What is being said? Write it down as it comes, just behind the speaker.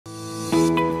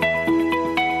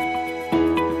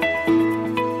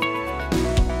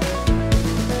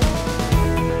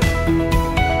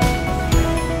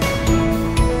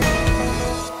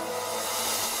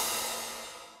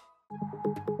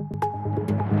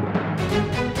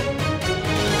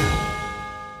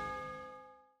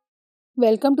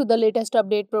Welcome to the latest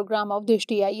update program of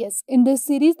Drishti IAS. In this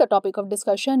series, the topic of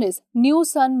discussion is new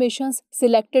sun missions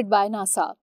selected by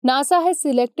NASA. NASA has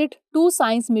selected 2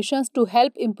 science missions to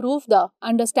help improve the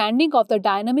understanding of the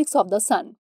dynamics of the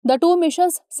sun. The 2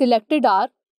 missions selected are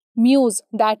MUSE,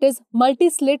 that is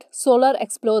Multi-slit Solar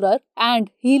Explorer,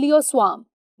 and HELIOSWARM.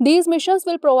 These missions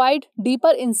will provide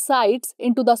deeper insights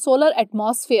into the solar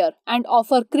atmosphere and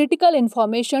offer critical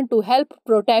information to help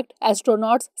protect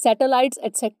astronauts, satellites,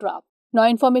 etc. Now,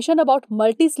 information about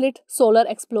Multi-slit Solar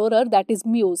Explorer, that is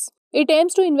MUSE. It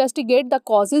aims to investigate the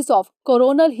causes of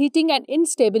coronal heating and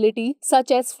instability such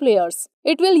as flares.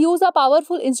 It will use a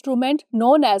powerful instrument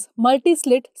known as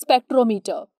multi-slit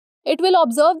spectrometer. It will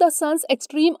observe the sun's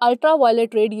extreme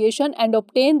ultraviolet radiation and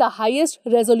obtain the highest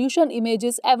resolution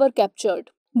images ever captured.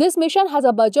 This mission has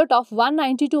a budget of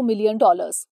 $192 million.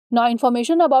 Now,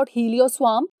 information about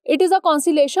HelioSwarm. It is a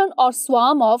constellation or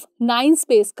swarm of 9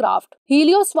 spacecraft.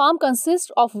 HelioSwarm consists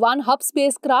of 1 hub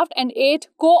spacecraft and 8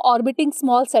 co-orbiting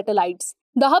small satellites.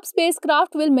 The hub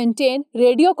spacecraft will maintain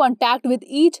radio contact with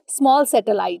each small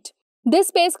satellite. This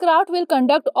spacecraft will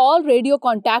conduct all radio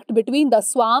contact between the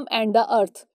swarm and the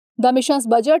Earth. The mission's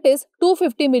budget is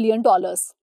 $250 million.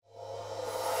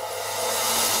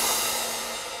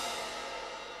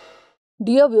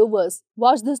 Dear viewers,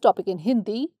 watch this topic in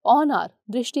Hindi on our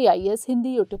Drishti IAS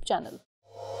Hindi YouTube channel.